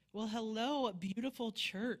Well, hello, beautiful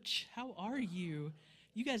church. How are you?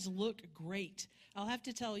 You guys look great. I'll have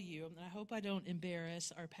to tell you, and I hope I don't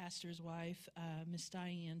embarrass our pastor's wife, Miss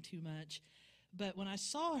Diane, too much, but when I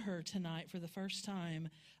saw her tonight for the first time,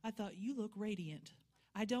 I thought, you look radiant.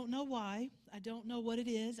 I don't know why. I don't know what it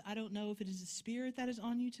is. I don't know if it is the spirit that is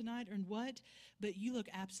on you tonight or what, but you look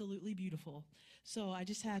absolutely beautiful. So I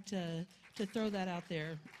just had to throw that out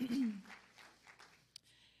there.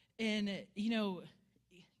 And,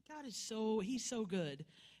 God is he's so good.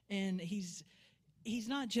 And he's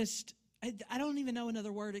not just, I don't even know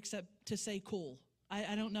another word except to say cool.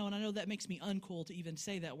 I don't know, and I know that makes me uncool to even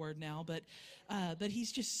say that word now, but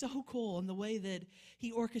he's just so cool in the way that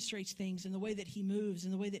he orchestrates things and the way that he moves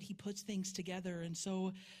and the way that he puts things together. And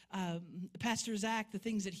so Pastor Zach, the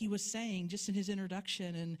things that he was saying just in his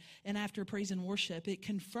introduction and after praise and worship, it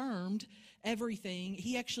confirmed everything.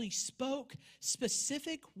 He actually spoke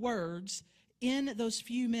specific words in those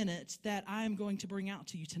few minutes that I'm going to bring out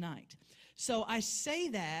to you tonight. So I say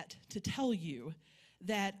that to tell you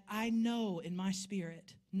that I know in my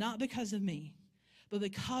spirit, not because of me, but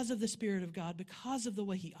because of the Spirit of God, because of the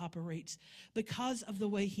way he operates, because of the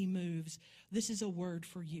way he moves, this is a word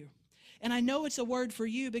for you. And I know it's a word for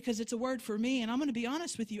you because it's a word for me, and I'm going to be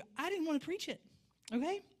honest with you, I didn't want to preach it,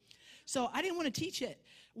 okay? So I didn't want to teach it.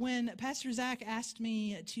 When Pastor Zach asked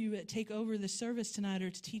me to take over the service tonight or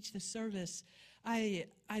to teach the service, the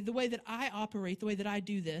way that I operate, the way that I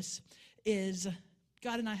do this is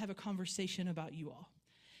God and I have a conversation about you all.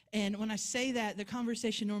 And when I say that, the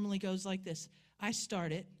conversation normally goes like this. I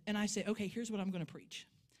start it, and I say, okay, here's what I'm going to preach.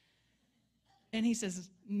 And he says,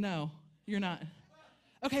 no, you're not.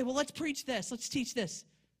 Okay, well, let's preach this. Let's teach this.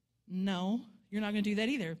 No, you're not going to do that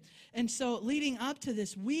either. And so leading up to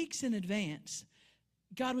this, weeks in advance,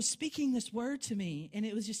 God was speaking this word to me, and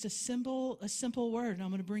it was just a simple word. And I'm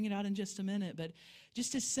going to bring it out in just a minute, but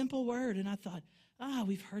just a simple word. And I thought,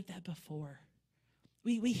 we've heard that before.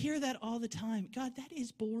 We hear that all the time. God, that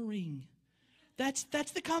is boring. That's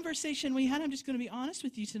the conversation we had. I'm just going to be honest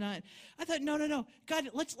with you tonight. I thought, no. God,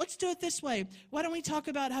 let's do it this way. Why don't we talk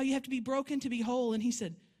about how you have to be broken to be whole? And he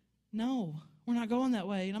said, no, we're not going that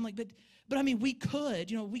way. And I'm like, but I mean, we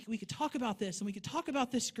could, we could talk about this and we could talk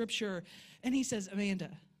about this scripture. And he says, Amanda,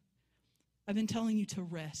 I've been telling you to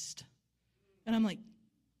rest. And I'm like,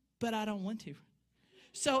 but I don't want to.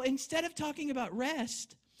 So instead of talking about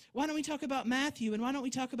rest, why don't we talk about Matthew, and why don't we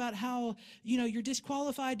talk about how, you're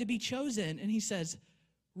disqualified to be chosen? And he says,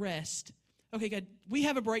 rest. Okay, God, we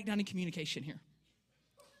have a breakdown in communication here.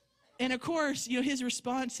 And of course, his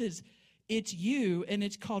response is, it's you, and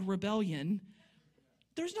it's called rebellion.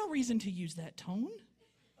 There's no reason to use that tone.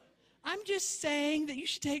 I'm just saying that you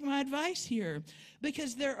should take my advice here,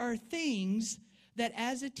 because there are things that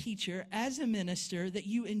as a teacher, as a minister, that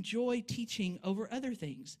you enjoy teaching over other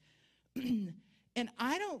things. And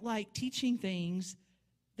I don't like teaching things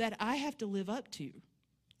that I have to live up to,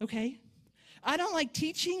 okay? I don't like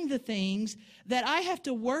teaching the things that I have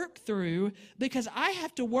to work through because I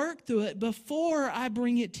have to work through it before I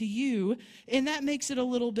bring it to you, and that makes it a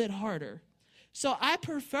little bit harder. So I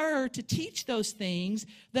prefer to teach those things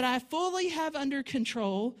that I fully have under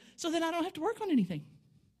control so that I don't have to work on anything.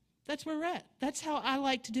 That's where we're at. That's how I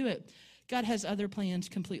like to do it. God has other plans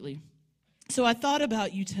completely. So I thought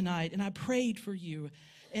about you tonight, and I prayed for you,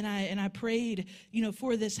 and I prayed,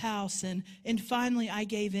 for this house, and finally I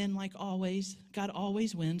gave in like always. God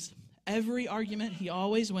always wins. Every argument, he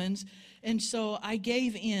always wins. And so I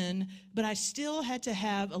gave in, but I still had to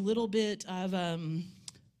have a little bit of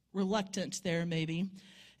reluctance there maybe.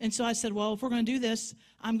 And so I said, well, if we're going to do this,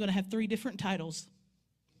 I'm going to have 3 different titles.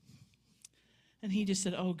 And he just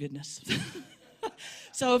said, oh, goodness.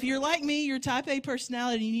 So if you're like me, you're type A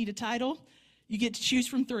personality, you need a title, you get to choose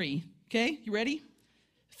from 3. Okay, you ready?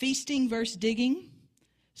 Feasting versus digging,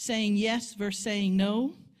 saying yes versus saying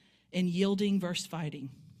no, and yielding versus fighting.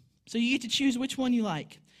 So you get to choose which one you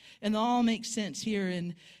like. And they'll all make sense here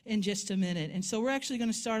in just a minute. And so we're actually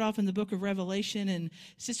going to start off in the book of Revelation. And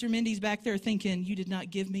Sister Mindy's back there thinking, you did not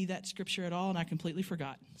give me that scripture at all, and I completely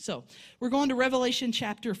forgot. So we're going to Revelation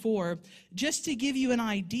chapter 4, just to give you an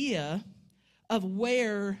idea of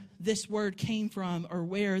where this word came from or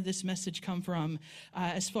where this message come from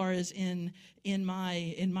as far as in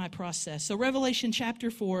my process. So Revelation chapter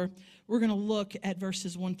 4, we're going to look at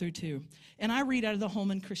verses 1 through 2. And I read out of the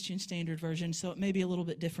Holman Christian Standard Version, so it may be a little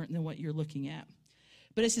bit different than what you're looking at.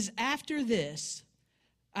 But it says, after this,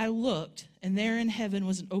 I looked, and there in heaven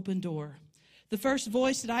was an open door. The first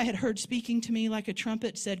voice that I had heard speaking to me like a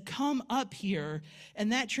trumpet said, "Come up here." And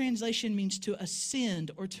that translation means to ascend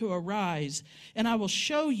or to arise. "And I will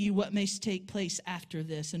show you what may take place after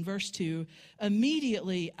this." In verse 2,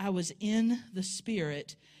 "Immediately I was in the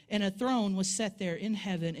Spirit, and a throne was set there in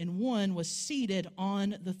heaven, and one was seated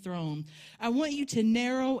on the throne." I want you to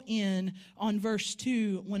narrow in on verse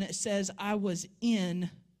 2 when it says, "I was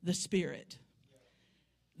in the Spirit."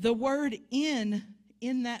 The word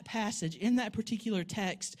in that passage, in that particular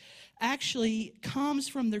text, actually comes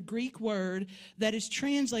from the Greek word that is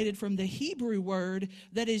translated from the Hebrew word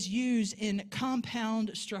that is used in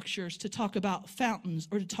compound structures to talk about fountains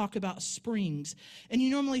or to talk about springs. And you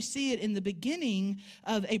normally see it in the beginning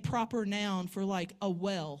of a proper noun for like a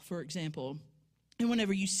well, for example. And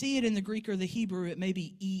whenever you see it in the Greek or the Hebrew, it may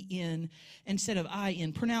be E-N instead of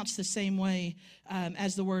I-N, pronounced the same way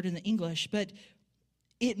as the word in the English. But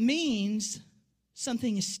it means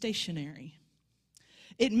something is stationary.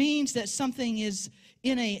 It means that something is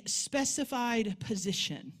in a specified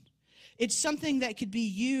position. It's something that could be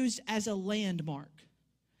used as a landmark.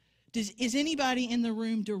 Is anybody in the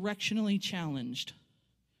room directionally challenged?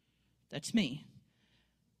 That's me.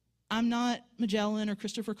 I'm not Magellan or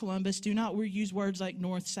Christopher Columbus. Do not use words like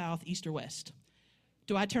north, south, east, or west.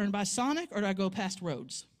 Do I turn by Sonic or do I go past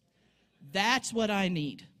roads? That's what I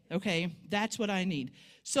need, okay? That's what I need.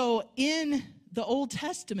 So in the Old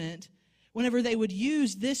Testament, whenever they would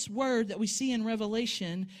use this word that we see in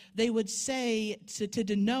Revelation, they would say to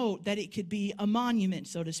denote that it could be a monument,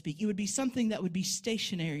 so to speak. It would be something that would be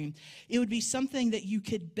stationary. It would be something that you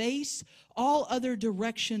could base all other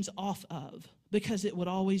directions off of because it would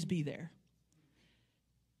always be there.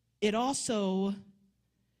 It also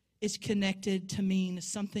is connected to mean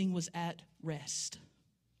something was at rest.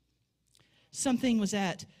 Something was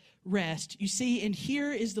at rest. You see, and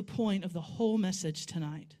here is the point of the whole message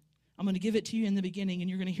tonight. I'm going to give it to you in the beginning, and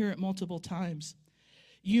you're going to hear it multiple times.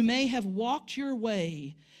 You may have walked your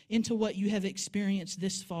way into what you have experienced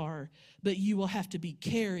this far, but you will have to be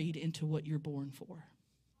carried into what you're born for.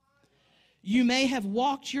 You may have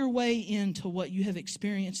walked your way into what you have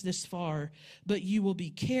experienced this far, but you will be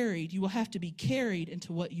carried. You will have to be carried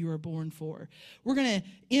into what you are born for. We're going to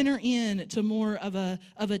enter into more of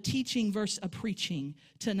a teaching versus a preaching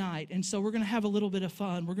tonight. And so we're going to have a little bit of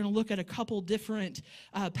fun. We're going to look at a couple different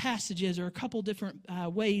passages or a couple different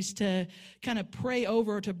ways to kind of pray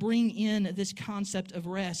over, to bring in this concept of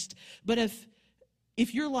rest. But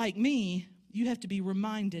if you're like me, you have to be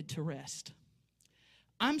reminded to rest.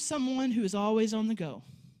 I'm someone who is always on the go.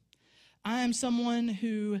 I am someone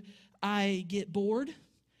who I get bored,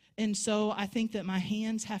 and so I think that my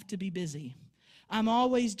hands have to be busy. I'm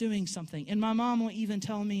always doing something. And my mom will even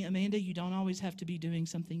tell me, "Amanda, you don't always have to be doing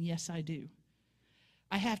something." Yes, I do.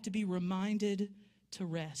 I have to be reminded to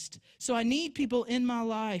rest. So I need people in my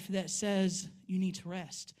life that says, you need to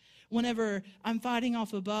rest. Whenever I'm fighting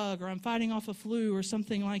off a bug or I'm fighting off a flu or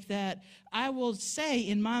something like that, I will say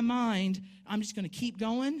in my mind, I'm just going to keep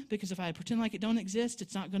going, because if I pretend like it don't exist,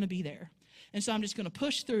 it's not going to be there. And so I'm just going to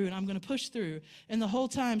push through, and I'm going to push through. And the whole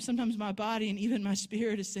time, sometimes my body and even my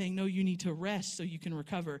spirit is saying, "No, you need to rest so you can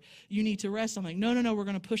recover. You need to rest." I'm like, no, we're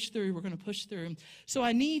going to push through. We're going to push through. So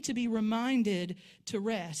I need to be reminded to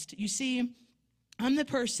rest. You see, I'm the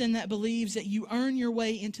person that believes that you earn your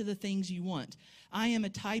way into the things you want. I am a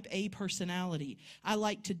type A personality. I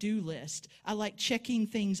like to-do list. I like checking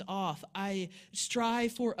things off. I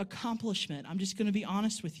strive for accomplishment. I'm just going to be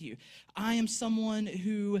honest with you. I am someone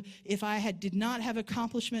who, if I did not have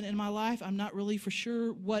accomplishment in my life, I'm not really for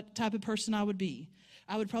sure what type of person I would be.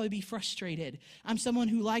 I would probably be frustrated. I'm someone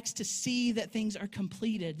who likes to see that things are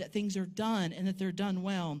completed, that things are done, and that they're done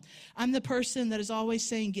well. I'm the person that is always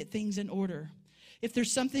saying, get things in order. If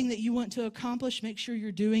there's something that you want to accomplish, make sure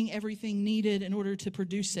you're doing everything needed in order to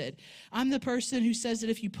produce it. I'm the person who says that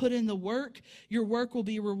if you put in the work, your work will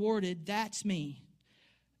be rewarded. That's me.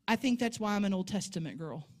 I think that's why I'm an Old Testament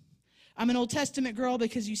girl. I'm an Old Testament girl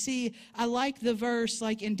because, you see, I like the verse,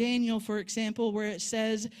 like in Daniel, for example, where it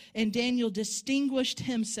says, and Daniel distinguished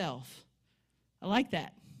himself. I like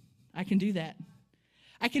that. I can do that.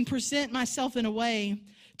 I can present myself in a way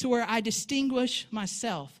to where I distinguish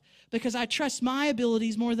myself, because I trust my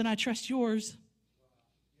abilities more than I trust yours.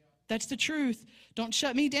 That's the truth. Don't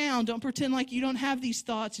shut me down. Don't pretend like you don't have these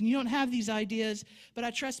thoughts and you don't have these ideas, but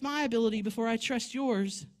I trust my ability before I trust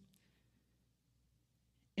yours.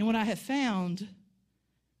 And what I have found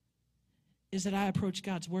is that I approach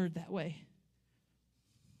God's word that way.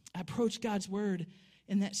 I approach God's word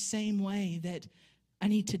in that same way, that I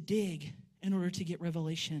need to dig in order to get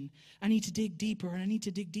revelation. I need to dig deeper, and I need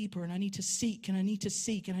to dig deeper, and I need to seek, and I need to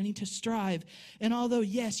seek, and I need to strive. And although,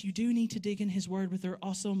 yes, you do need to dig in his word, but there are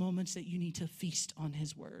also moments that you need to feast on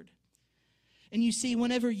his word. And you see,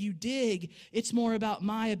 whenever you dig, it's more about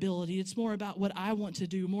my ability. It's more about what I want to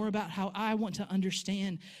do, more about how I want to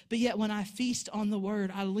understand. But yet when I feast on the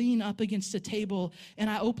word, I lean up against a table and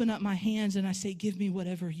I open up my hands and I say, give me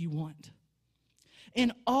whatever you want.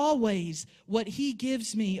 And always what he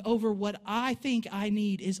gives me over what I think I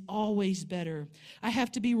need is always better. I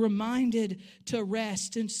have to be reminded to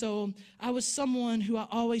rest. And so I was someone who I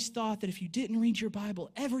always thought that if you didn't read your Bible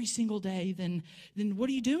every single day, then what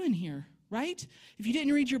are you doing here? Right? If you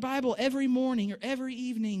didn't read your Bible every morning or every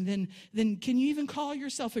evening, then can you even call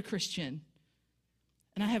yourself a Christian?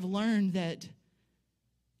 And I have learned that,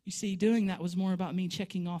 you see, doing that was more about me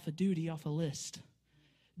checking off a duty off a list.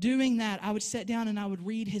 Doing that, I would sit down and I would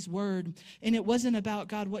read his word. And it wasn't about,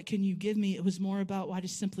 God, what can you give me? It was more about, well, I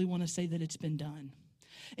just simply want to say that it's been done.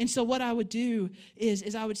 And so what I would do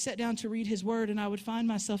is I would sit down to read his word, and I would find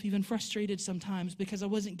myself even frustrated sometimes because I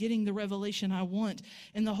wasn't getting the revelation I want.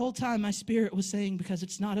 And the whole time my spirit was saying, because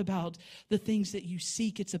it's not about the things that you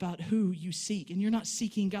seek, it's about who you seek. And you're not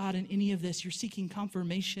seeking God in any of this. You're seeking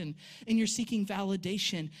confirmation, and you're seeking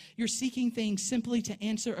validation. You're seeking things simply to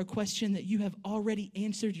answer a question that you have already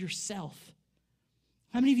answered yourself.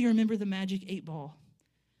 How many of you remember the Magic 8 Ball?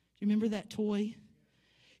 Do you remember that toy?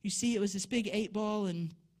 You see, it was this big 8 ball,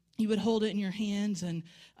 and you would hold it in your hands, and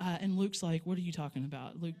Luke's like, what are you talking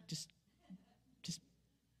about? Luke, just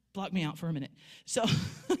block me out for a minute. So,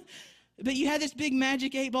 but you had this big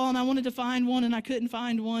magic 8 ball, and I wanted to find one, and I couldn't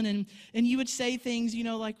find one, and you would say things, you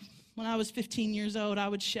know, like when I was 15 years old, I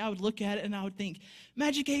would look at it, and I would think,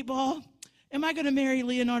 Magic 8 Ball, am I going to marry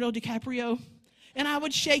Leonardo DiCaprio? And I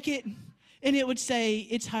would shake it, and it would say,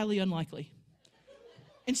 it's highly unlikely.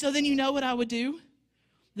 And so then you know what I would do?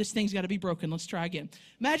 This thing's got to be broken. Let's try again.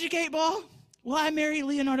 Magic 8 Ball, will I marry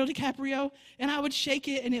Leonardo DiCaprio? And I would shake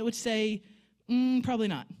it, and it would say, probably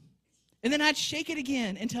not. And then I'd shake it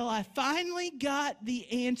again until I finally got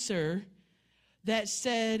the answer that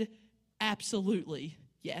said, absolutely,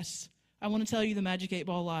 yes. I want to tell you the Magic 8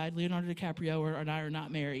 Ball lied. Leonardo DiCaprio and I are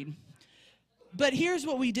not married. But here's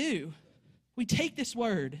what we do. We take this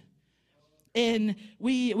word, and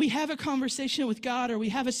we have a conversation with God, or we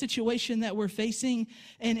have a situation that we're facing,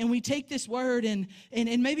 and we take this word, and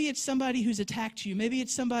maybe it's somebody who's attacked you. Maybe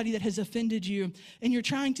it's somebody that has offended you, and you're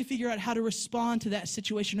trying to figure out how to respond to that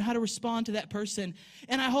situation, or how to respond to that person.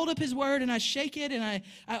 And I hold up his word, and I shake it, and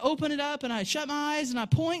I open it up, and I shut my eyes, and I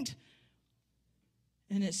point,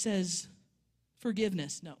 and it says,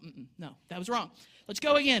 forgiveness. No, that was wrong. Let's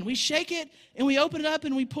go again. We shake it, and we open it up,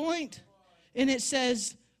 and we point, and it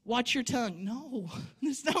says, watch your tongue. No,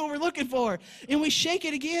 that's not what we're looking for. And we shake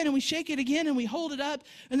it again, and we shake it again, and we hold it up.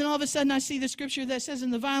 And then all of a sudden I see the scripture that says,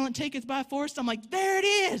 and the violent taketh by force. I'm like, there it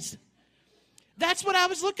is. That's what I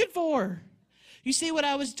was looking for. You see, what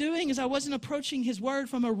I was doing is I wasn't approaching his word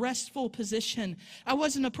from a restful position. I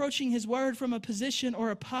wasn't approaching his word from a position or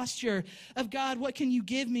a posture of, God, what can you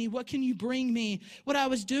give me? What can you bring me? What I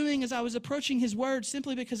was doing is I was approaching his word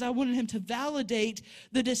simply because I wanted him to validate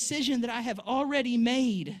the decision that I have already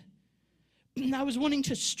made. I was wanting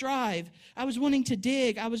to strive. I was wanting to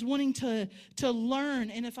dig. I was wanting to learn.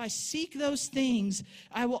 And if I seek those things,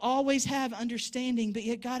 I will always have understanding. But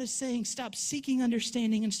yet God is saying, stop seeking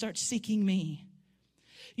understanding and start seeking me.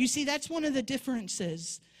 You see, that's one of the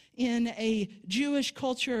differences in a Jewish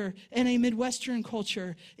culture and a Midwestern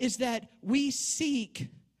culture, is that we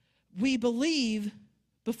believe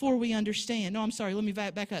before we understand. No, I'm sorry, let me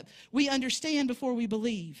back up. We understand before we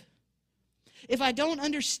believe. If I don't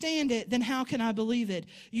understand it, then how can I believe it?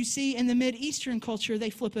 You see, in the Mideastern culture, they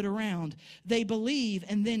flip it around. They believe,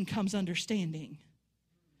 and then comes understanding.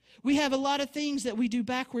 We have a lot of things that we do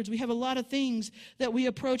backwards. We have a lot of things that we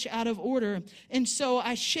approach out of order. And so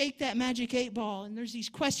I shake that Magic 8 Ball, and there's these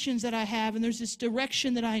questions that I have, and there's this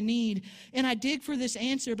direction that I need. And I dig for this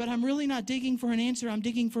answer, but I'm really not digging for an answer. I'm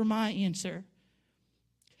digging for my answer.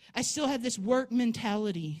 I still have this work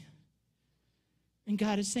mentality. And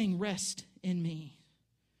God is saying, rest in me.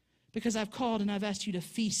 Because I've called and I've asked you to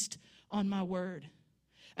feast on my word.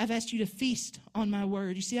 I've asked you to feast on my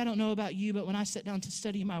word. You see, I don't know about you, but when I sit down to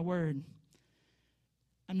study my word,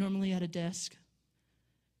 I'm normally at a desk,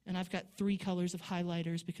 and I've got 3 colors of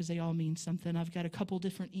highlighters because they all mean something. I've got a couple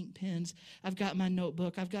different ink pens. I've got my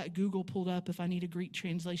notebook. I've got Google pulled up if I need a Greek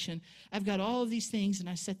translation. I've got all of these things, and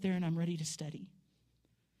I sit there and I'm ready to study.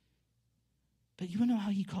 But you know how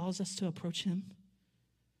he calls us to approach him?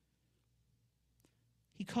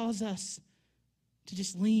 He calls us to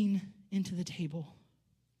just lean into the table.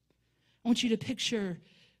 I want you to picture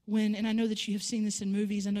when, and I know that you have seen this in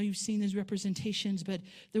movies, I know you've seen these representations, but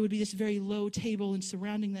there would be this very low table, and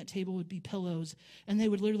surrounding that table would be pillows, and they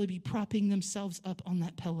would literally be propping themselves up on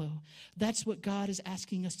that pillow. That's what God is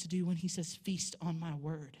asking us to do when he says, feast on my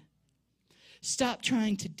word. Stop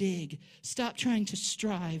trying to dig, stop trying to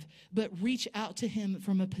strive, but reach out to him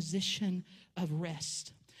from a position of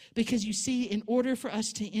rest. Because you see, in order for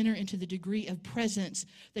us to enter into the degree of presence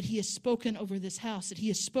that he has spoken over this house, that he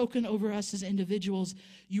has spoken over us as individuals,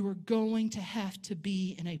 you are going to have to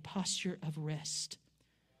be in a posture of rest.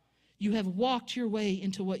 You have walked your way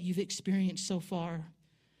into what you've experienced so far,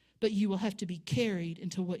 but you will have to be carried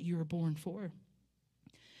into what you were born for.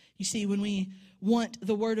 You see, when we want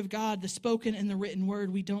the word of God, the spoken and the written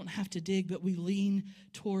word, we don't have to dig, but we lean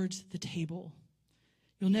towards the table.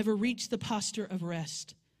 You'll never reach the posture of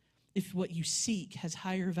rest if what you seek has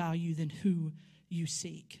higher value than who you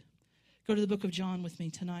seek. Go to the book of John with me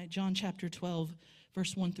tonight, John chapter 12,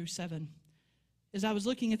 verse 1 through 7. As I was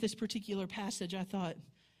looking at this particular passage, I thought,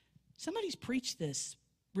 somebody's preached this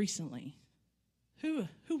recently. Who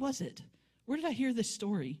was it? Where did I hear this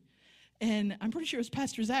story? And I'm pretty sure it was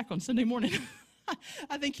Pastor Zach on Sunday morning.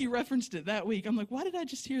 I think he referenced it that week. I'm like, why did I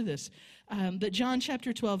just hear this? But John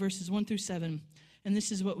chapter 12, verses 1 through 7. And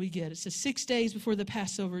this is what we get. It says, 6 days before the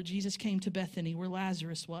Passover, Jesus came to Bethany, where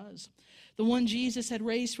Lazarus was, the one Jesus had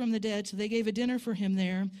raised from the dead. So they gave a dinner for him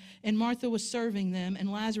there, and Martha was serving them,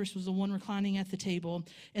 and Lazarus was the one reclining at the table.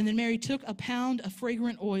 And then Mary took a pound of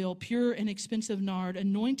fragrant oil, pure and expensive nard,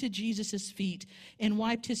 anointed Jesus' feet, and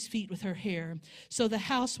wiped his feet with her hair. So the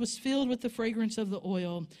house was filled with the fragrance of the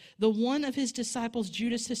oil. The one of his disciples,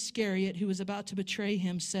 Judas Iscariot, who was about to betray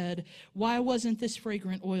him, said, "Why wasn't this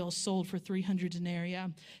fragrant oil sold for 300 denarii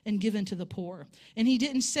and given to the poor?" And he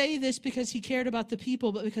didn't say this because he cared about the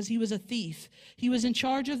people, but because he was a thief. He was in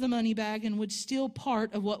charge of the money bag and would steal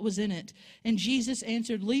part of what was in it. And Jesus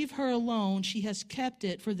answered, "Leave her alone. She has kept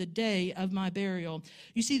it for the day of my burial."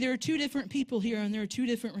 You see, there are two different people here, and there are two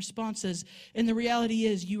different responses. And the reality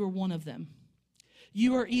is, you are one of them.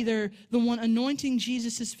 You are either the one anointing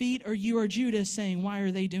Jesus' feet, or you are Judas saying, "Why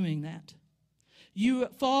are they doing that?" You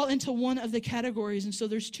fall into one of the categories, and so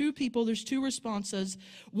there's two people, there's two responses.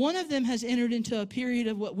 One of them has entered into a period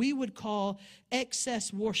of what we would call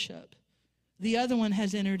excess worship. The other one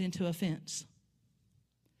has entered into offense.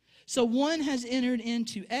 So one has entered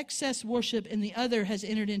into excess worship, and the other has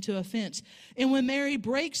entered into offense. And when Mary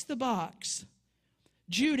breaks the box,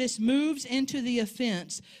 Judas moves into the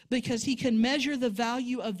offense because he can measure the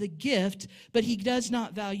value of the gift, but he does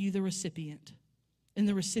not value the recipient. And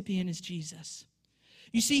the recipient is Jesus.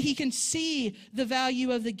 You see, he can see the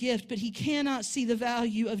value of the gift, but he cannot see the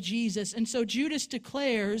value of Jesus. And so Judas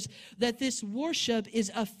declares that this worship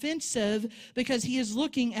is offensive because he is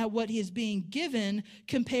looking at what he is being given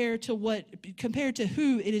compared to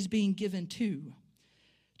who it is being given to.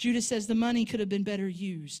 Judas says the money could have been better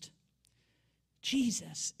used.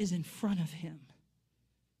 Jesus is in front of him.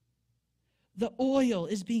 The oil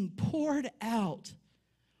is being poured out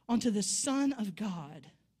onto the Son of God.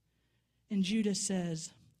 And Judas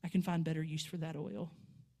says, "I can find better use for that oil."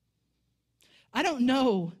 I don't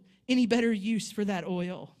know any better use for that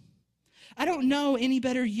oil. I don't know any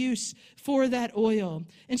better use for that oil.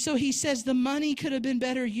 And so he says the money could have been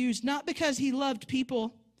better used, not because he loved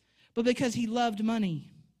people, but because he loved money.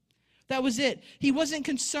 That was it. He wasn't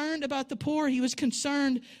concerned about the poor. He was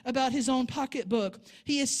concerned about his own pocketbook.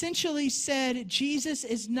 He essentially said, Jesus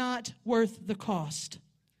is not worth the cost.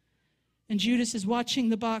 And Judas is watching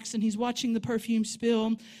the box, and he's watching the perfume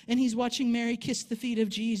spill, and he's watching Mary kiss the feet of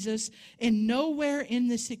Jesus. And nowhere in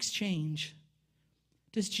this exchange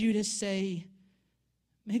does Judas say,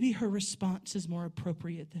 maybe her response is more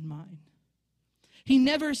appropriate than mine. He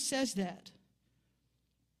never says that.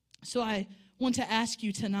 So I want to ask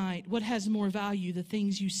you tonight, what has more value, the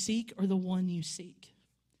things you seek or the one you seek?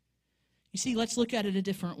 You see, let's look at it a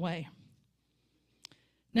different way.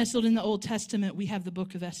 Nestled in the Old Testament, we have the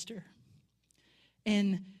book of Esther.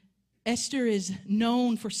 And Esther is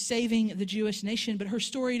known for saving the Jewish nation, but her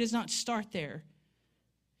story does not start there.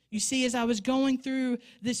 You see, as I was going through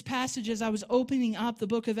this passage, as I was opening up the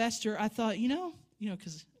book of Esther, I thought,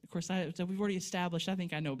 because, of course, we've already established, I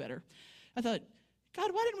think I know better. I thought,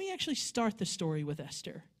 God, why didn't we actually start the story with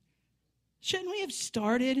Esther? Shouldn't we have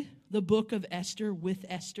started the book of Esther with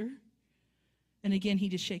Esther? And again, he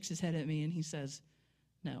just shakes his head at me and he says,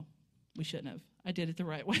 no, we shouldn't have. I did it the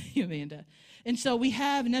right way, Amanda. And so we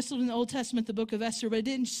have nestled in the Old Testament the book of Esther, but it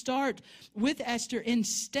didn't start with Esther.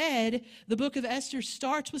 Instead, the book of Esther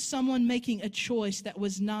starts with someone making a choice that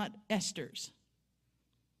was not Esther's.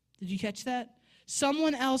 Did you catch that?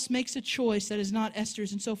 Someone else makes a choice that is not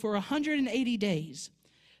Esther's. And so for 180 days,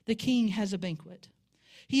 the king has a banquet.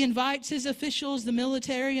 He invites his officials, the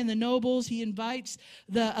military and the nobles. He invites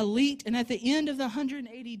the elite. And at the end of the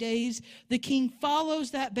 180 days, the king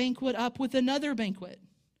follows that banquet up with another banquet.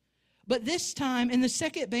 But this time, in the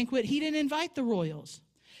second banquet, he didn't invite the royals.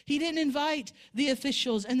 He didn't invite the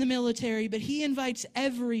officials and the military, but he invites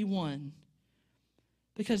everyone.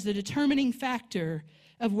 Because the determining factor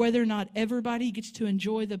of whether or not everybody gets to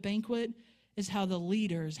enjoy the banquet is how the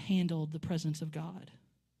leaders handled the presence of God.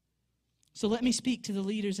 So let me speak to the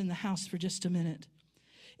leaders in the house for just a minute.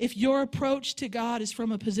 If your approach to God is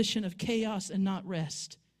from a position of chaos and not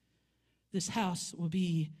rest, this house will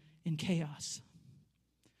be in chaos.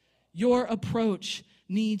 Your approach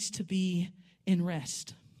needs to be in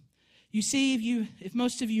rest. You see, if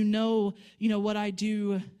most of you know what I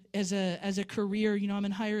do as a career, I'm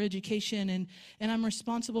in higher education, and I'm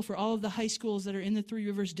responsible for all of the high schools that are in the Three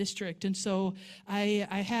Rivers District. And so I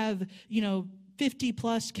have, 50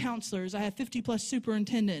 plus counselors, I have 50 plus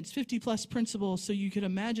superintendents, 50 plus principals, so you could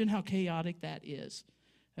imagine how chaotic that is.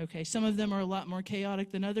 Okay, some of them are a lot more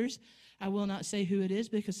chaotic than others. I will not say who it is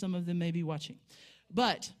because some of them may be watching.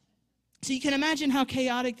 But so you can imagine how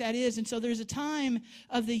chaotic that is. And so there's a time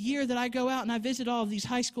of the year that I go out and I visit all of these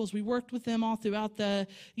high schools. We worked with them all throughout the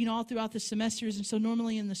semesters. And so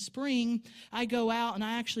normally in the spring, I go out and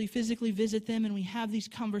I actually physically visit them and we have these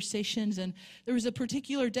conversations. And there was a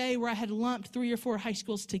particular day where I had lumped 3 or 4 high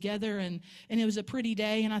schools together, and it was a pretty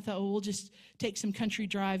day. And I thought, we'll just take some country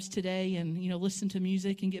drives today and, listen to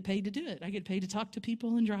music and get paid to do it. I get paid to talk to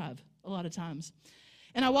people and drive a lot of times.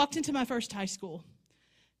 And I walked into my first high school.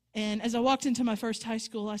 And as I walked into my first high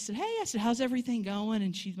school, I said, how's everything going?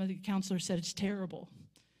 And my counselor said, it's terrible.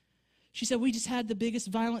 She said, we just had the biggest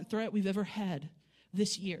violent threat we've ever had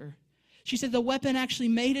this year. She said, the weapon actually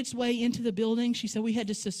made its way into the building. She said, we had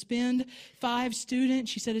to suspend 5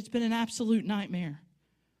 students. She said, it's been an absolute nightmare.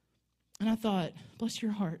 And I thought, bless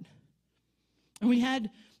your heart. And we had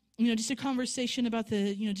just a conversation about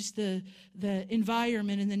the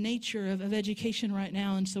environment and the nature of education right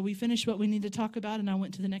now. And so we finished what we needed to talk about, and I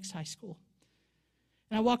went to the next high school.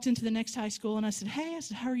 And I walked into the next high school, and I said,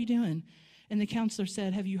 how are you doing? And the counselor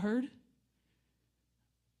said, have you heard?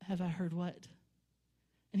 Have I heard what?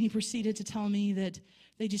 And he proceeded to tell me that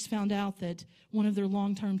they just found out that one of their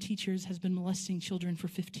long-term teachers has been molesting children for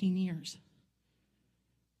 15 years.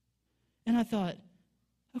 And I thought,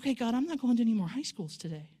 okay, God, I'm not going to any more high schools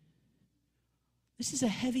today. This is a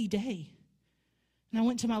heavy day. And I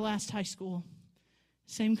went to my last high school.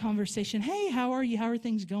 Same conversation. Hey, how are you? How are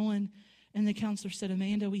things going? And the counselor said,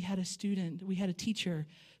 Amanda, we had a teacher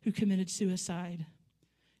who committed suicide,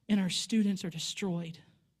 and our students are destroyed.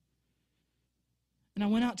 And I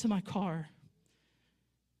went out to my car,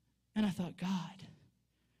 and I thought, God,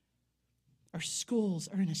 our schools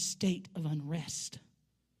are in a state of unrest.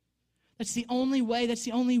 That's the only way, that's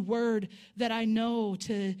the only word that I know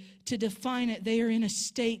to define it. They are in a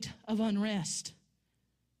state of unrest.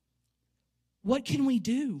 What can we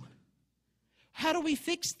do? How do we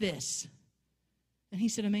fix this? And he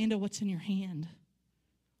said, Amanda, what's in your hand?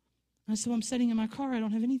 And I said, well, I'm sitting in my car. I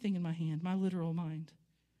don't have anything in my hand, my literal mind.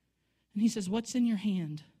 And he says, what's in your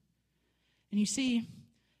hand? And you see,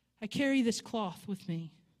 I carry this cloth with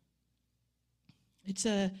me. It's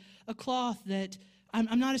a cloth that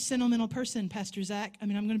I'm not a sentimental person, Pastor Zach. I'm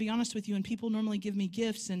going to be honest with you, and people normally give me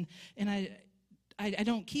gifts, and I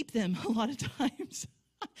don't keep them a lot of times.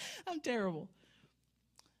 I'm terrible.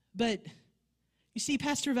 But you see,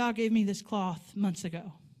 Pastor Val gave me this cloth months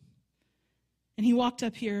ago. And he walked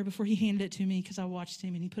up here before he handed it to me, because I watched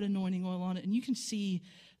him, and he put anointing oil on it. And you can see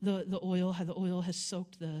the oil, how the oil has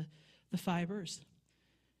soaked the fibers.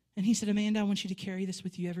 And he said, Amanda, I want you to carry this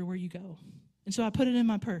with you everywhere you go. And so I put it in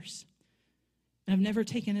my purse. And I've never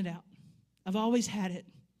taken it out. I've always had it.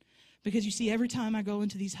 Because you see, every time I go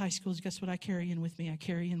into these high schools, guess what I carry in with me? I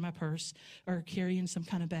carry in my purse or carry in some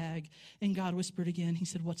kind of bag. And God whispered again. He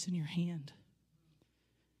said, what's in your hand?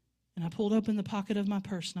 And I pulled open the pocket of my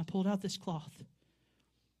purse, and I pulled out this cloth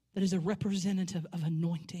that is a representative of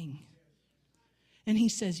anointing. And he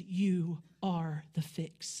says, you are the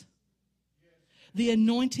fix. The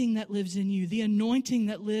anointing that lives in you, the anointing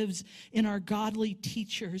that lives in our godly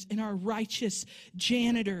teachers, in our righteous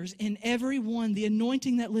janitors, in everyone, the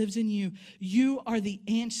anointing that lives in you, you are the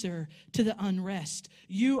answer to the unrest.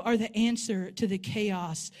 You are the answer to the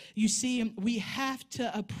chaos. You see, we have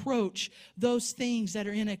to approach those things that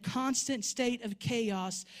are in a constant state of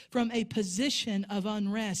chaos from a position of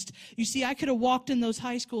unrest. You see, I could have walked in those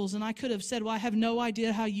high schools and I could have said, well, I have no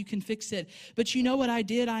idea how you can fix it. But you know what I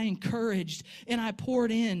did? I encouraged and I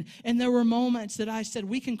poured in. And there were moments that I said,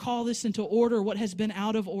 we can call this into order, what has been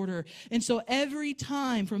out of order. And so every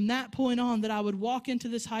time from that point on that I would walk into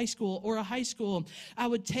this high school or a high school, I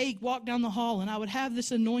would walk down the hall, and I would have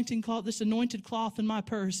this anointed cloth in my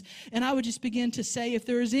purse. And I would just begin to say, if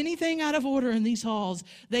there is anything out of order in these halls,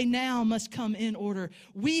 they now must come in order.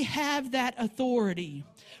 We have that authority.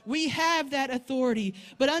 We have that authority.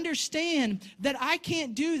 But understand that I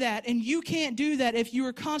can't do that, and you can't do that if you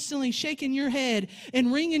are constantly shaking your head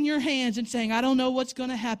and wringing your hands and saying, I don't know what's going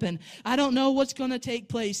to happen. I don't know what's going to take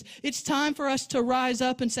place. It's time for us to rise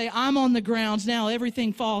up and say, I'm on the grounds now.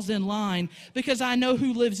 Everything falls in line because I know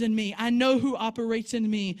who lives in me. I know who operates in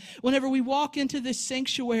me. Whenever we walk into this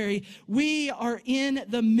sanctuary, we are in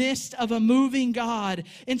the midst of a moving God.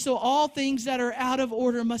 And so all things that are out of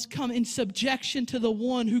order must come in subjection to the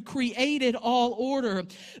one who created all order.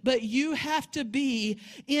 But you have to be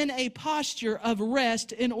in a posture of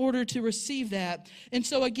rest in order to receive that. And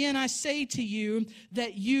so again, I say to you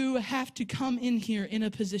that you have to come in here in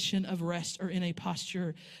a position of rest or in a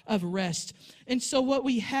posture of rest. And so what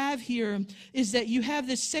we have here is that you have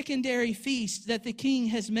this secondary feast that the king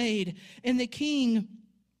has made, and the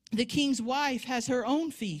king's wife has her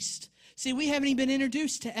own feast. See, we haven't even been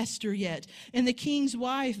introduced to Esther yet. And the king's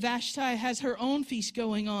wife, Vashti, has her own feast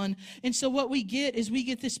going on. And so what we get is we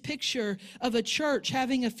get this picture of a church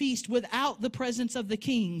having a feast without the presence of the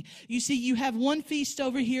king. You see, you have one feast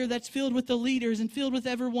over here that's filled with the leaders and filled with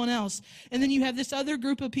everyone else. And then you have this other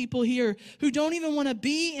group of people here who don't even want to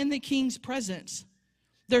be in the king's presence.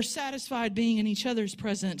 They're satisfied being in each other's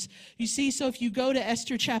presence. You see, so if you go to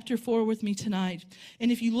Esther chapter 4 with me tonight, and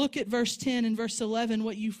if you look at verse 10 and verse 11,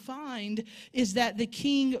 what you find is that the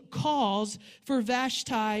king calls for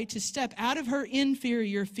Vashti to step out of her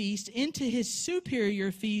inferior feast into his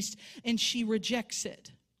superior feast, and she rejects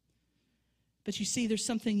it. But you see, there's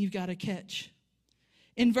something you've got to catch.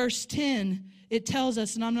 In verse 10, it tells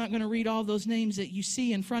us, and I'm not going to read all those names that you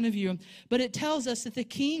see in front of you, but it tells us that the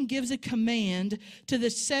king gives a command to the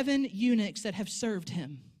 7 eunuchs that have served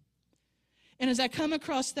him. And as I come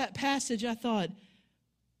across that passage, I thought,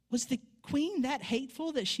 was the queen that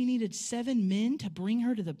hateful that she needed 7 men to bring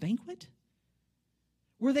her to the banquet?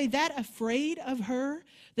 Were they that afraid of her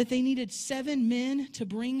that they needed 7 men to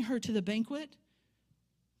bring her to the banquet?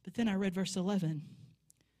 But then I read verse 11.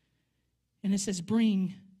 And it says,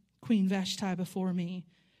 bring Queen Vashti before me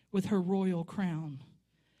with her royal crown.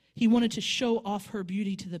 He wanted to show off her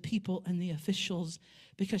beauty to the people and the officials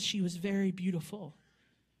because she was very beautiful.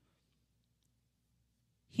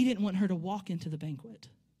 He didn't want her to walk into the banquet.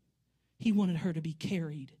 He wanted her to be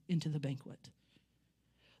carried into the banquet.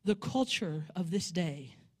 The culture of this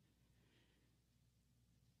day,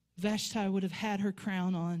 Vashti would have had her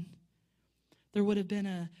crown on. There would have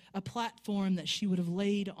been a platform that she would have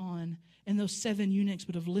laid on, and those 7 eunuchs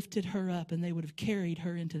would have lifted her up, and they would have carried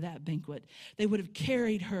her into that banquet. They would have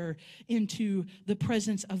carried her into the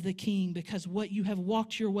presence of the king, because what you have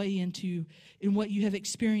walked your way into and what you have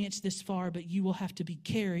experienced this far, but you will have to be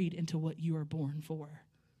carried into what you are born for.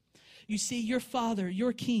 You see, your Father,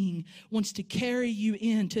 your King, wants to carry you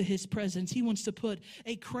into his presence. He wants to put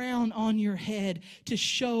a crown on your head to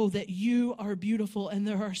show that you are beautiful, and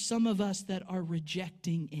there are some of us that are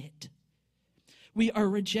rejecting it. We are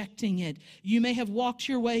rejecting it. You may have walked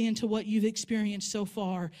your way into what you've experienced so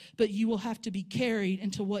far, but you will have to be carried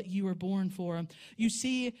into what you were born for. You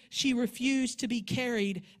see, she refused to be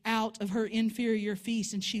carried out of her inferior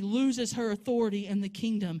feast, and she loses her authority in the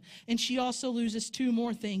kingdom. And she also loses 2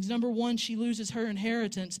 more things. Number 1, she loses her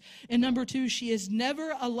inheritance. And number 2, she is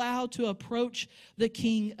never allowed to approach the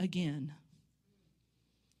king again.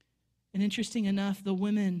 And interesting enough, the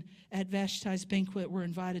women at Vashti's banquet were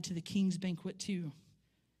invited to the king's banquet too.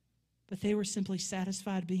 But they were simply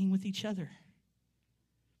satisfied being with each other.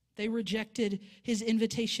 They rejected his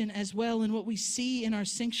invitation as well. And what we see in our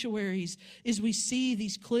sanctuaries is we see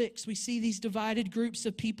these cliques, we see these divided groups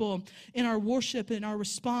of people. In our worship and our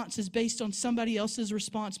response is based on somebody else's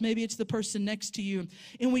response. Maybe it's the person next to you.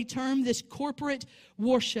 And we term this corporate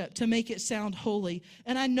worship to make it sound holy.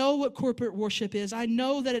 And I know what corporate worship is. I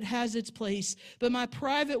know that it has its place. But my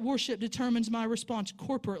private worship determines my response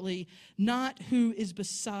corporately, not who is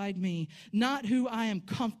beside me, not who I am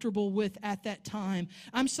comfortable with at that time.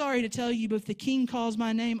 I'm sorry to tell you, but if the king calls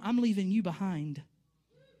my name, I'm leaving you behind.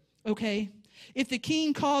 Okay? If the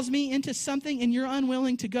king calls me into something and you're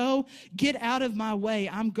unwilling to go, get out of my way.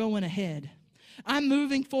 I'm going ahead. I'm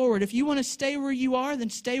moving forward. If you want to stay where you are, then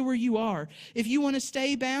stay where you are. If you want to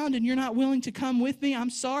stay bound and you're not willing to come with me, I'm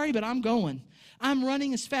sorry, but I'm going. I'm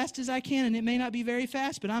running as fast as I can, and it may not be very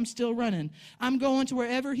fast, but I'm still running. I'm going to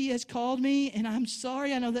wherever He has called me, and I'm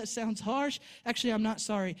sorry. I know that sounds harsh. Actually, I'm not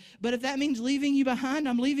sorry. But if that means leaving you behind,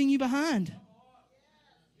 I'm leaving you behind.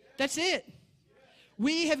 That's it.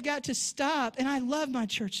 We have got to stop, and I love my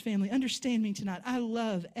church family. Understand me tonight. I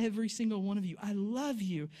love every single one of you. I love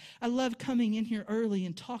you. I love coming in here early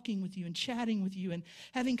and talking with you and chatting with you and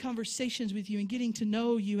having conversations with you and getting to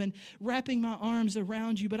know you and wrapping my arms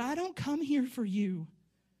around you. But I don't come here for you.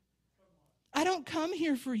 I don't come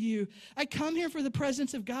here for you. I come here for the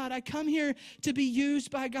presence of God. I come here to be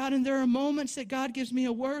used by God, and there are moments that God gives me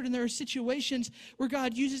a word, and there are situations where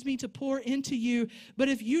God uses me to pour into you. But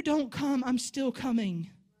if you don't come, I'm still coming.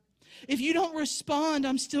 If you don't respond,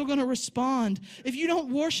 I'm still going to respond. If you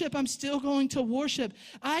don't worship, I'm still going to worship.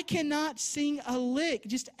 I cannot sing a lick.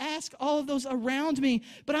 Just ask all of those around me,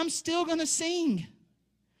 but I'm still going to sing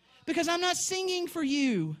because I'm not singing for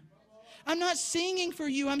you. I'm not singing for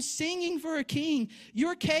you. I'm singing for a king.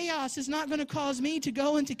 Your chaos is not going to cause me to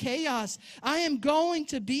go into chaos. I am going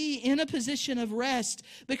to be in a position of rest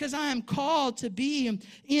because I am called to be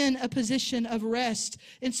in a position of rest.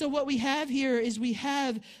 And so what we have here is we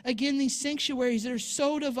have, again, these sanctuaries that are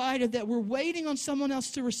so divided that we're waiting on someone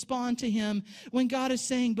else to respond to Him when God is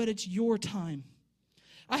saying, but it's your time.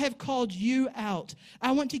 I have called you out.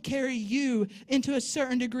 I want to carry you into a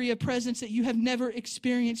certain degree of presence that you have never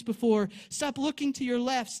experienced before. Stop looking to your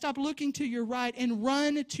left. Stop looking to your right and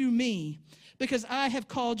run to me because I have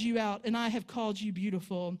called you out and I have called you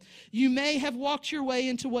beautiful. You may have walked your way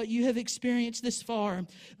into what you have experienced this far,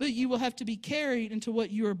 but you will have to be carried into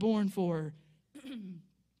what you are born for.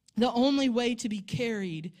 The only way to be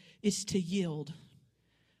carried is to yield.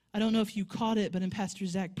 I don't know if you caught it, but in Pastor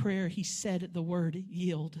Zach's prayer, he said the word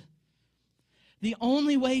yield. The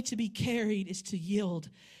only way to be carried is to yield.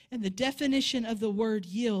 And the definition of the word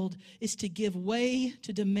yield is to give way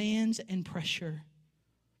to demands and pressure.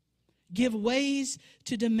 Give ways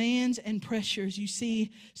to demands and pressures. You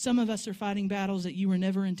see, some of us are fighting battles that you were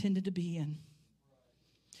never intended to be in.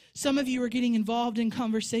 Some of you are getting involved in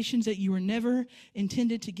conversations that you were never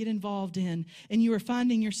intended to get involved in, and you are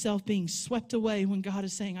finding yourself being swept away when God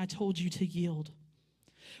is saying, I told you to yield.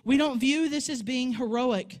 We don't view this as being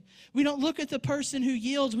heroic. We don't look at the person who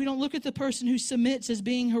yields. We don't look at the person who submits as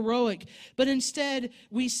being heroic. But instead,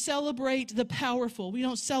 we celebrate the powerful. We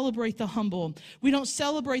don't celebrate the humble. We don't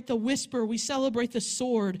celebrate the whisper. We celebrate the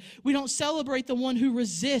sword. We don't celebrate the one who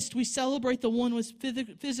resists. We celebrate the one with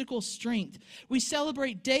physical strength. We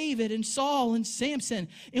celebrate David and Saul and Samson.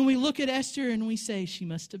 And we look at Esther and we say, she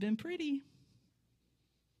must have been pretty.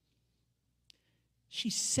 She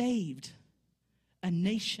saved a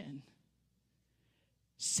nation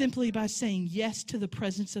simply by saying yes to the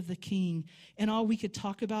presence of the king. And all we could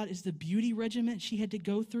talk about is the beauty regimen she had to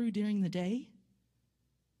go through during the day.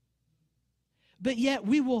 But yet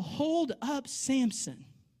we will hold up Samson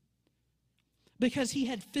because he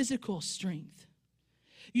had physical strength.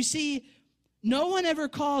 You see, no one ever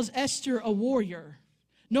calls Esther a warrior.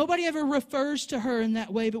 Nobody ever refers to her in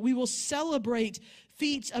that way, but we will celebrate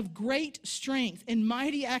feats of great strength and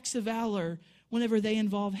mighty acts of valor whenever they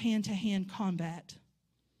involve hand-to-hand combat.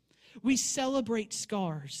 We celebrate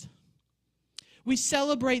scars. We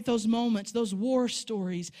celebrate those moments, those war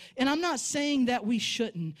stories. And I'm not saying that we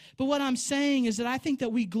shouldn't, but what I'm saying is that I think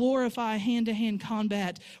that we glorify hand-to-hand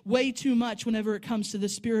combat way too much whenever it comes to the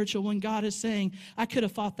spiritual, when God is saying, I could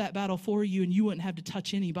have fought that battle for you and you wouldn't have to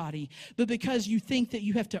touch anybody. But because you think that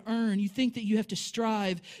you have to earn, you think that you have to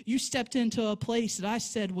strive, you stepped into a place that I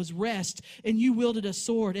said was rest, and you wielded a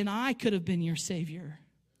sword, and I could have been your Savior.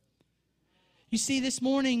 You see, this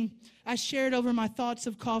morning, I shared over my thoughts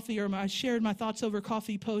of coffee, or I shared my thoughts over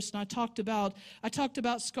coffee post, and I talked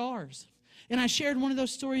about scars. And I shared one of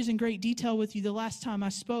those stories in great detail with you the last time I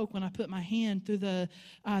spoke, when I put my hand through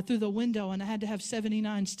the window and I had to have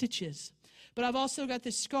 79 stitches. But I've also got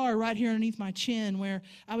this scar right here underneath my chin where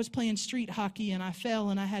I was playing street hockey and I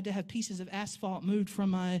fell and I had to have pieces of asphalt moved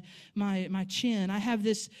from my chin. I have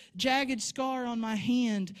this jagged scar on my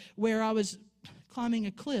hand where I was climbing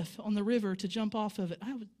a cliff on the river to jump off of it.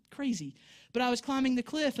 I was crazy. But I was climbing the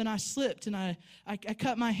cliff and I slipped and I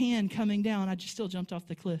cut my hand coming down. I just still jumped off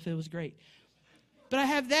the cliff. It was great. But I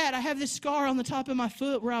have that. I have this scar on the top of my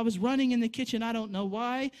foot where I was running in the kitchen. I don't know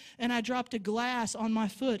why. And I dropped a glass on my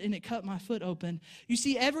foot and it cut my foot open. You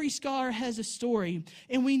see, every scar has a story.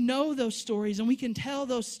 And we know those stories and we can tell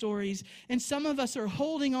those stories. And some of us are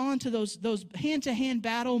holding on to those hand-to-hand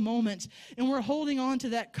battle moments. And we're holding on to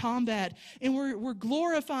that combat. And we're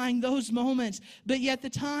glorifying those moments. But yet the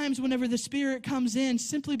times whenever the Spirit comes in,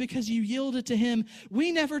 simply because you yielded to Him,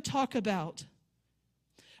 we never talk about.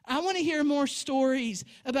 I want to hear more stories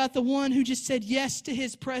about the one who just said yes to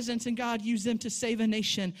his presence and God used them to save a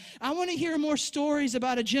nation. I want to hear more stories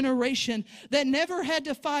about a generation that never had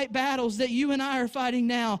to fight battles that you and I are fighting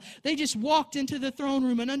now. They just walked into the throne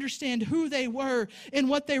room and understand who they were and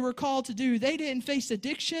what they were called to do. They didn't face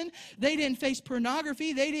addiction. They didn't face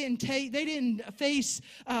pornography. They didn't face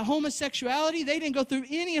homosexuality. They didn't go through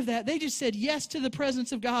any of that. They just said yes to the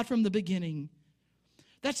presence of God from the beginning.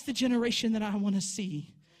 That's the generation that I want to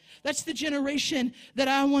see. That's the generation that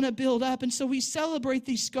I want to build up. And so we celebrate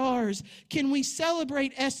these scars. Can we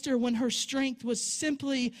celebrate Esther when her strength was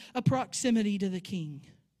simply a proximity to the king?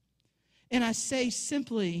 And I say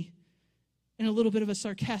simply in a little bit of a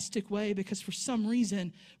sarcastic way because for some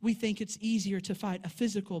reason we think it's easier to fight a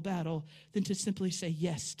physical battle than to simply say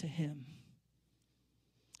yes to him.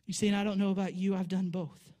 You see, and I don't know about you, I've done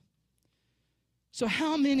both. So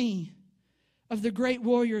how many of the great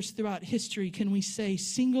warriors throughout history can we say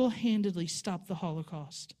single-handedly stopped the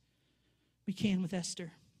Holocaust? We can with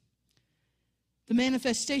Esther. The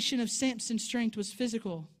manifestation of Samson's strength was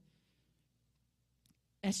physical.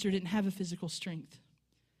 Esther didn't have a physical strength.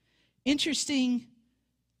 Interesting,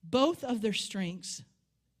 both of their strengths,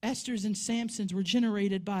 Esther's and Samson's, were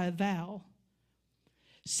generated by a vow.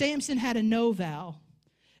 Samson had a no vow.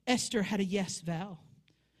 Esther had a yes vow.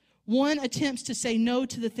 One attempts to say no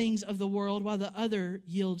to the things of the world while the other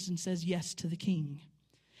yields and says yes to the king.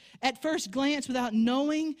 At first glance, without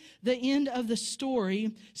knowing the end of the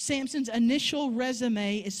story, Samson's initial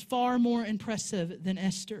resume is far more impressive than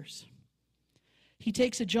Esther's. He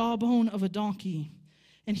takes a jawbone of a donkey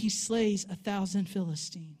and he slays 1,000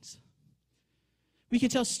 Philistines. We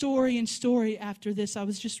could tell story and story after this. I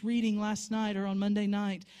was just reading last night or on Monday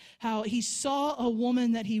night how he saw a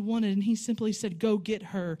woman that he wanted and he simply said, go get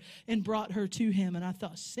her, and brought her to him. And I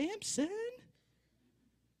thought, Samson?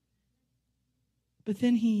 But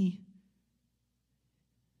then he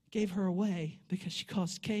gave her away because she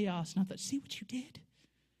caused chaos. And I thought, see what you did?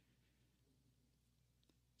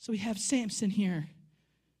 So we have Samson here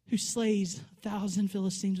who slays 1,000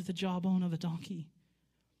 Philistines with the jawbone of a donkey,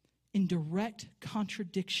 in direct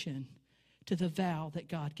contradiction to the vow that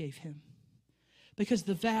God gave him. Because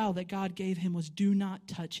the vow that God gave him was, do not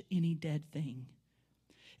touch any dead thing.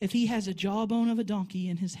 If he has a jawbone of a donkey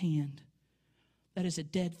in his hand, that is a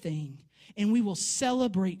dead thing. And we will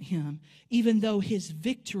celebrate him even though his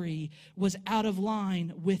victory was out of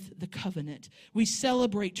line with the covenant. We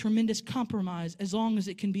celebrate tremendous compromise as long as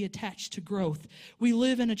it can be attached to growth. We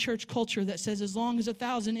live in a church culture that says as long as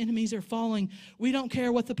 1,000 enemies are falling, we don't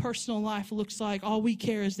care what the personal life looks like. All we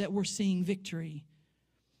care is that we're seeing victory.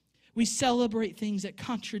 We celebrate things that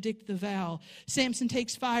contradict the vow. Samson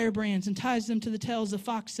takes firebrands and ties them to the tails of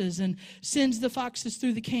foxes and sends the foxes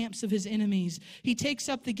through the camps of his enemies. He takes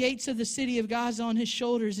up the gates of the city of Gaza on his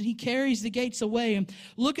shoulders and he carries the gates away. And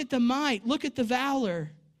look at the might, look at the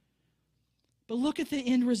valor. But look at the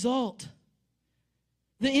end result.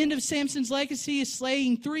 The end of Samson's legacy is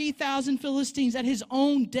slaying 3,000 Philistines at his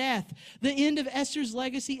own death. The end of Esther's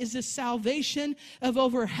legacy is the salvation of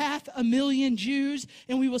over 500,000 Jews.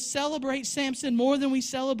 And we will celebrate Samson more than we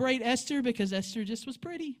celebrate Esther because Esther just was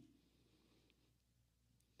pretty.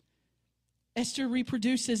 Esther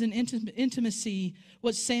reproduces in intimacy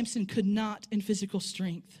what Samson could not in physical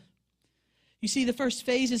strength. You see, the first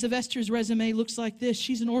phases of Esther's resume looks like this.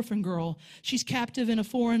 She's an orphan girl. She's captive in a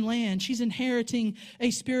foreign land. She's inheriting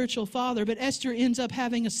a spiritual father. But Esther ends up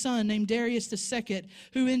having a son named Darius II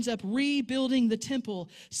who ends up rebuilding the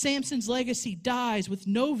temple. Samson's legacy dies with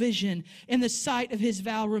no vision and the sight of his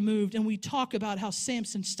vow removed. And we talk about how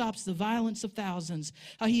Samson stops the violence of thousands,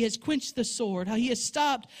 how he has quenched the sword, how he has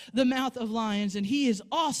stopped the mouth of lions, and he is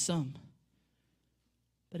awesome.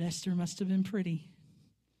 But Esther must have been pretty.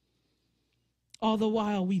 All the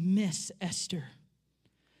while, we miss Esther.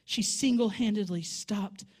 She single-handedly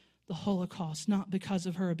stopped the Holocaust, not because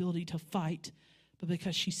of her ability to fight, but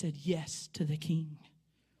because she said yes to the king.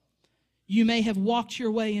 You may have walked your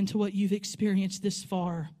way into what you've experienced this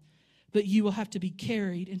far, but you will have to be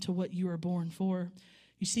carried into what you are born for.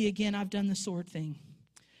 You see, again, I've done the sword thing.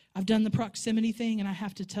 I've done the proximity thing, and I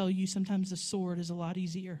have to tell you, sometimes the sword is a lot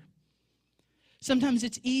easier. Sometimes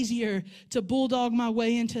it's easier to bulldog my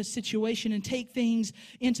way into a situation and take things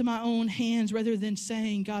into my own hands rather than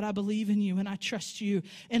saying, God, I believe in you and I trust you,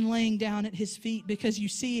 and laying down at his feet, because you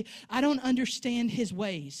see, I don't understand his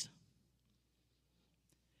ways.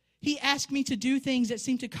 He asked me to do things that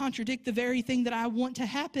seem to contradict the very thing that I want to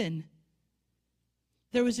happen.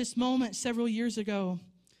 There was this moment several years ago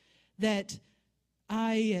that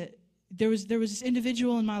there was this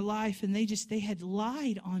individual in my life, and they had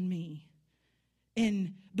lied on me.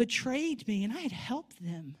 and betrayed me, and I had helped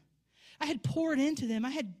them. I had poured into them.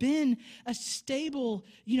 I had been a stable,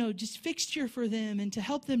 just fixture for them and to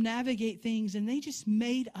help them navigate things, and they just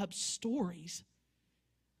made up stories.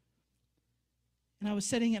 And I was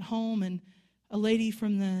sitting at home, and a lady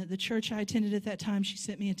from the church I attended at that time, she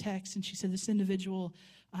sent me a text, and she said, this individual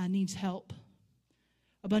needs help.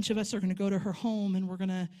 A bunch of us are going to go to her home, and we're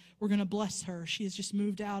going to bless her. She has just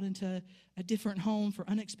moved out into a different home for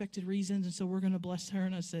unexpected reasons, and so we're going to bless her.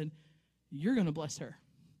 And I said, you're going to bless her.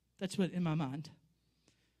 That's what in my mind.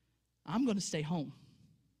 I'm going to stay home.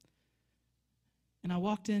 And I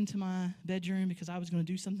walked into my bedroom because I was going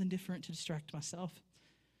to do something different to distract myself.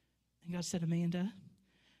 And God said, Amanda.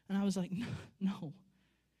 And I was like, no.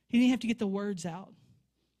 He didn't have to get the words out.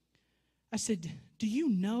 I said, do you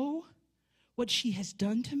know what she has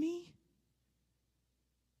done to me?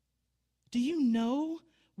 Do you know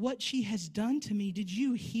what she has done to me? Did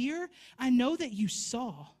you hear? I know that you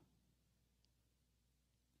saw.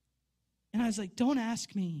 And I was like, don't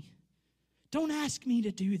ask me. Don't ask me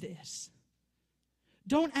to do this.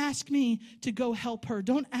 Don't ask me to go help her.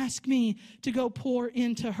 Don't ask me to go pour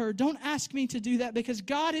into her. Don't ask me to do that because,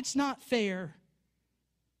 God, it's not fair.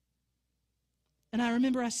 And I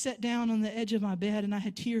remember I sat down on the edge of my bed and I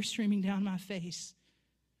had tears streaming down my face.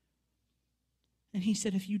 And he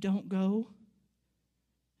said, if you don't go,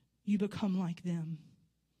 you become like them.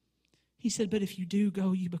 He said, but if you do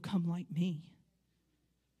go, you become like me.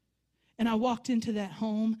 And I walked into that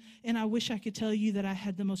home, and I wish I could tell you that I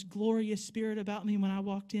had the most glorious spirit about me when I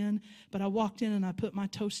walked in, but I walked in and I put my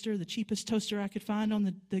toaster, the cheapest toaster I could find,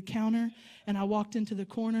 on the counter, and I walked into the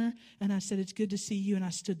corner, and I said, it's good to see you, and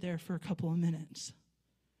I stood there for a couple of minutes.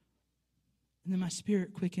 And then my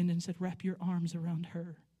spirit quickened and said, wrap your arms around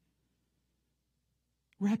her.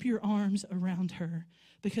 Wrap your arms around her,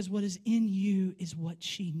 because what is in you is what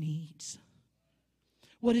she needs.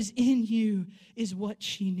 What is in you is what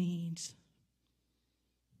she needs.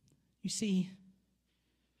 You see,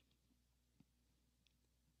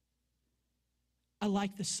 I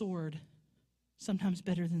like the sword sometimes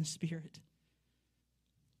better than the spirit.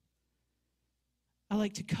 I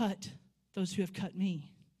like to cut those who have cut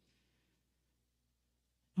me.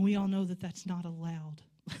 And we all know that that's not allowed.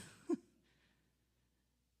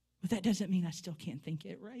 But that doesn't mean I still can't think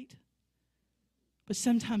it, right? But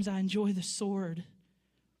sometimes I enjoy the sword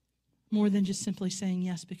more than just simply saying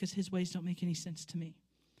yes, because his ways don't make any sense to me.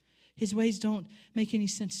 His ways don't make any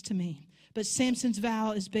sense to me. But Samson's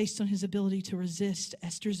vow is based on his ability to resist.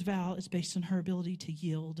 Esther's vow is based on her ability to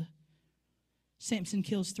yield. Samson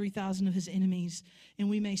kills 3,000 of his enemies, and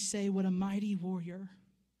we may say, what a mighty warrior.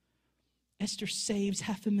 Esther saves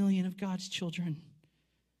 500,000 of God's children.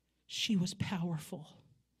 She was powerful.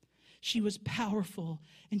 She was powerful,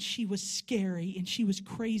 and she was scary, and she was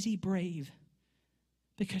crazy brave,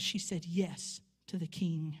 because she said yes to the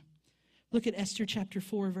king. Look at Esther chapter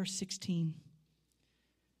 4, verse 16.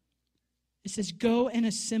 It says, go and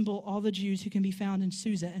assemble all the Jews who can be found in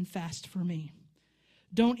Susa and fast for me.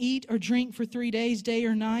 Don't eat or drink for 3 days, day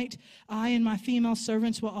or night. I and my female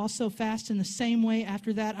servants will also fast in the same way.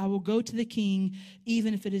 After that, I will go to the king,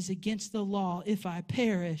 even if it is against the law. If I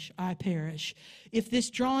perish, I perish. If this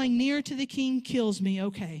drawing near to the king kills me,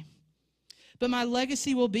 okay. But my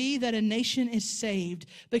legacy will be that a nation is saved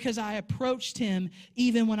because I approached him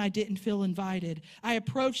even when I didn't feel invited. I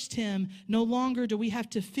approached him. No longer do we have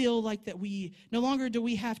to feel like that no longer do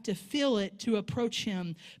we have to feel it to approach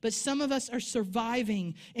him. But some of us are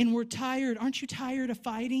surviving and we're tired. Aren't you tired of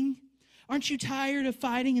fighting? Aren't you tired of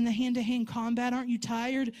fighting in the hand-to-hand combat? Aren't you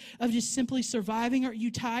tired of just simply surviving? Aren't you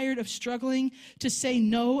tired of struggling to say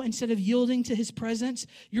no instead of yielding to his presence?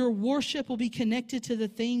 Your worship will be connected to the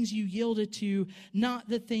things you yielded to, not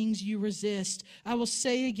the things you resist. I will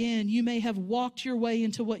say again, you may have walked your way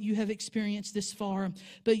into what you have experienced this far,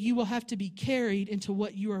 but you will have to be carried into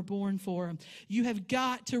what you are born for. You have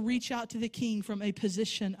got to reach out to the king from a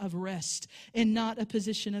position of rest and not a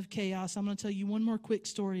position of chaos. I'm going to tell you one more quick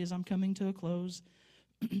story as I'm coming to a close.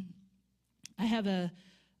 I have a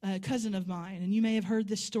cousin of mine, and you may have heard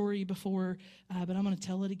this story before, but I'm going to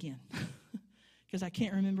tell it again because I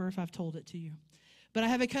can't remember if I've told it to you. But I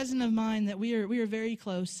have a cousin of mine that we are very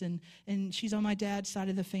close, and she's on my dad's side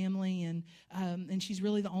of the family, and she's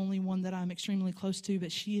really the only one that I'm extremely close to,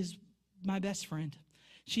 but she is my best friend.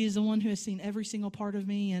 She is the one who has seen every single part of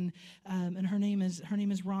me, and her name is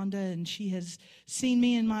Rhonda, and she has seen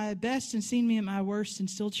me in my best and seen me at my worst, and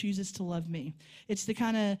still chooses to love me. It's the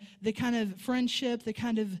kind of friendship, the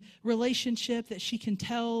kind of relationship that she can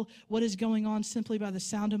tell what is going on simply by the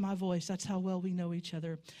sound of my voice. That's how well we know each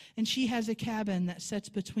other. And she has a cabin that sits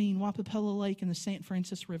between Wapapella Lake and the St.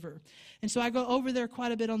 Francis River. And so I go over there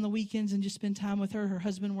quite a bit on the weekends and just spend time with her. Her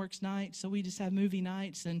husband works nights, so we just have movie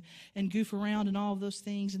nights and goof around and all of those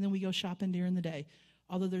things. And then we go shopping during the day.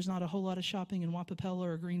 Although there's not a whole lot of shopping in Wapapella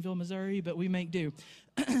or Greenville, Missouri, but we make do.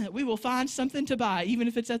 We will find something to buy, even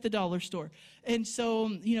if it's at the dollar store. And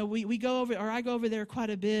so, we go over, or I go over there quite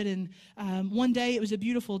a bit. And one day, it was a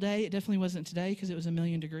beautiful day. It definitely wasn't today because it was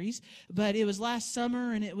 1,000,000 degrees. But it was last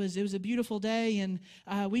summer, and it was a beautiful day. And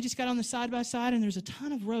we just got on the side-by-side, and there's a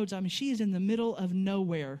ton of roads. I mean, she is in the middle of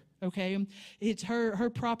nowhere. Okay, it's her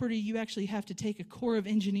property. You actually have to take a Corps of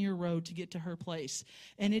Engineer road to get to her place,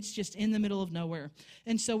 and it's just in the middle of nowhere.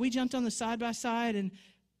 And so we jumped on the side-by-side, and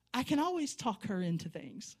I can always talk her into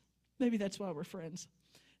things. Maybe that's why we're friends.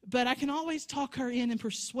 But I can always talk her in and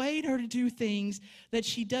persuade her to do things that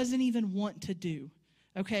she doesn't even want to do.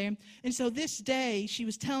 Okay, and so this day she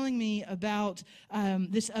was telling me about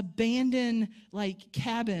this abandoned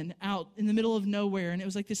cabin out in the middle of nowhere, and it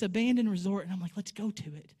was like this abandoned resort. And I'm like, let's go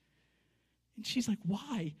to it. And she's like,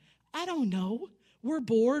 why? I don't know. We're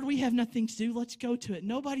bored. We have nothing to do. Let's go to it.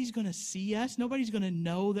 Nobody's going to see us. Nobody's going to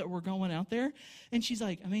know that we're going out there. And she's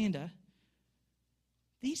like, Amanda,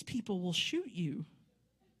 these people will shoot you.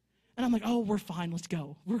 And I'm like, oh, we're fine. Let's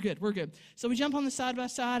go. We're good. So we jump on the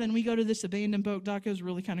side-by-side, and we go to this abandoned boat dock. It was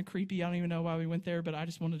really kind of creepy. I don't even know why we went there, but I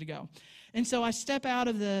just wanted to go. And so I step out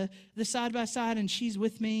of the side-by-side, and she's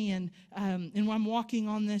with me, and I'm walking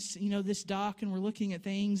on this, this dock, and we're looking at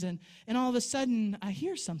things, and all of a sudden, I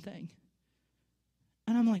hear something.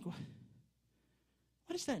 And I'm like, what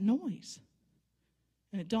is that noise?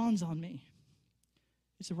 And it dawns on me.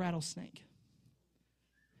 It's a rattlesnake.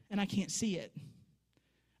 And I can't see it.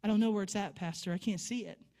 I don't know where it's at, Pastor. I can't see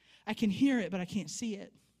it. I can hear it, but I can't see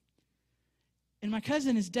it. And my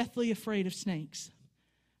cousin is deathly afraid of snakes.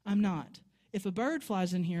 I'm not. If a bird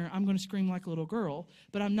flies in here, I'm going to scream like a little girl,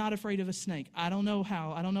 but I'm not afraid of a snake. I don't know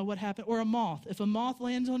how. I don't know what happened. Or a moth. If a moth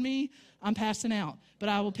lands on me, I'm passing out, but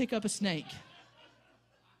I will pick up a snake.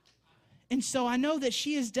 And so I know that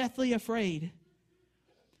she is deathly afraid.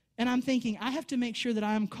 And I'm thinking, I have to make sure that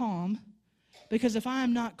I'm calm, because if I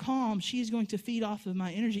am not calm, she's going to feed off of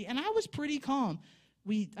my energy. And I was pretty calm.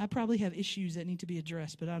 I probably have issues that need to be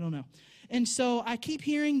addressed, but I don't know. And so I keep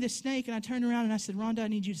hearing this snake, and I turned around and I said, Rhonda, I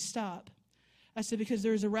need you to stop. I said, because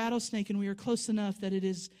there is a rattlesnake, and we are close enough that it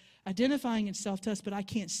is identifying itself to us, but I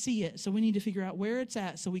can't see it. So we need to figure out where it's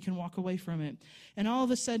at so we can walk away from it. And all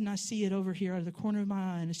of a sudden, I see it over here out of the corner of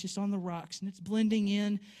my eye, and it's just on the rocks, and it's blending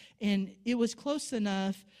in. And it was close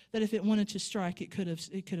enough that if it wanted to strike, it could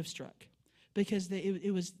have struck, because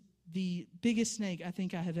it was the biggest snake I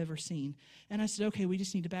think I have ever seen. And I said, okay, we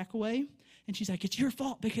just need to back away. And she's like, it's your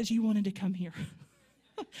fault because you wanted to come here.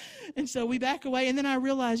 And so we back away, and then I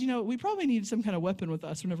realized, we probably needed some kind of weapon with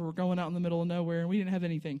us whenever we're going out in the middle of nowhere, and we didn't have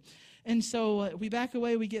anything. And so we back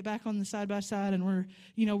away, we get back on the side-by-side, and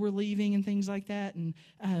we're leaving and things like that. And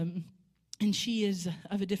she is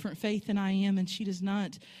of a different faith than I am, and she does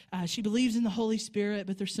not. She believes in the Holy Spirit,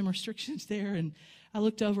 but there's some restrictions there. And I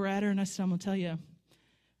looked over at her, and I said, I'm going to tell you,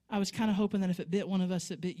 I was kind of hoping that if it bit one of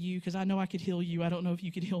us, it bit you, because I know I could heal you. I don't know if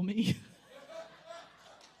you could heal me.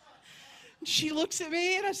 She looks at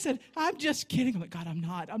me, and I said, I'm just kidding. I'm like, God, I'm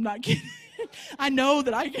not kidding. I know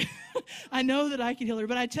that I can heal her.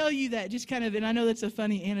 But I tell you that just kind of, and I know that's a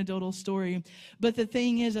funny anecdotal story, but the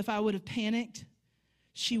thing is, if I would have panicked,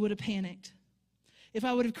 she would have panicked. If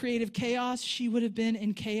I would have created chaos, she would have been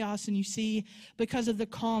in chaos. And you see, because of the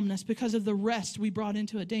calmness, because of the rest we brought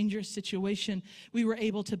into a dangerous situation, we were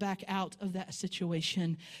able to back out of that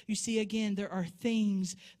situation. You see, again, there are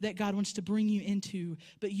things that God wants to bring you into,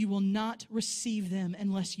 but you will not receive them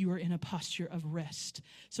unless you are in a posture of rest.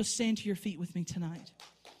 So stand to your feet with me tonight.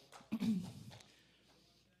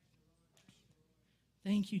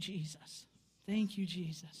 Thank you, Jesus. Thank you,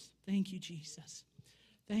 Jesus. Thank you, Jesus.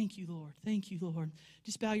 Thank you, Lord. Thank you, Lord.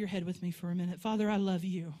 Just bow your head with me for a minute. Father, I love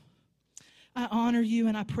you. I honor you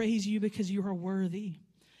and I praise you because you are worthy.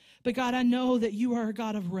 But God, I know that you are a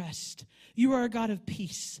God of rest. You are a God of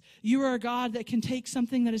peace. You are a God that can take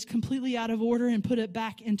something that is completely out of order and put it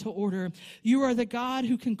back into order. You are the God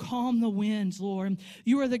who can calm the winds, Lord.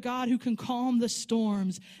 You are the God who can calm the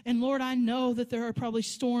storms. And Lord, I know that there are probably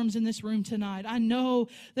storms in this room tonight. I know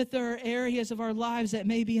that there are areas of our lives that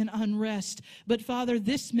may be in unrest. But Father,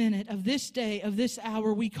 this minute of this day, of this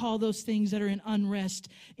hour, we call those things that are in unrest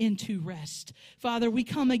into rest. Father, we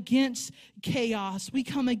come against chaos. We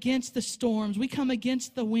come against the storms. We come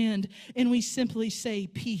against the wind. And we simply say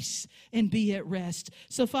peace and be at rest.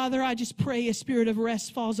 So, Father, I just pray a spirit of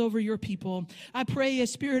rest falls over your people. I pray a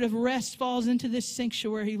spirit of rest falls into this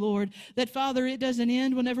sanctuary, Lord. That, Father, it doesn't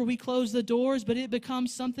end whenever we close the doors, but it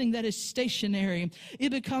becomes something that is stationary. It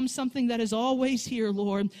becomes something that is always here,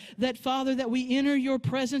 Lord. That, Father, that we enter your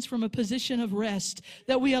presence from a position of rest.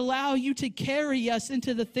 That we allow you to carry us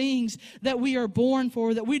into the things that we are born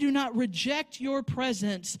for. That we do not reject your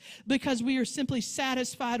presence because we are simply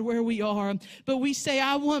satisfied where we are. But we say,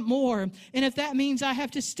 I want more. And if that means I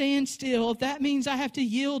have to stand still, if that means I have to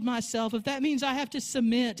yield myself, if that means I have to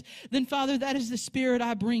submit, then, Father, that is the spirit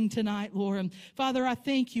I bring tonight, Lord. Father, I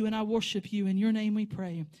thank you and I worship you. In your name we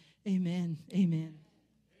pray. Amen. Amen.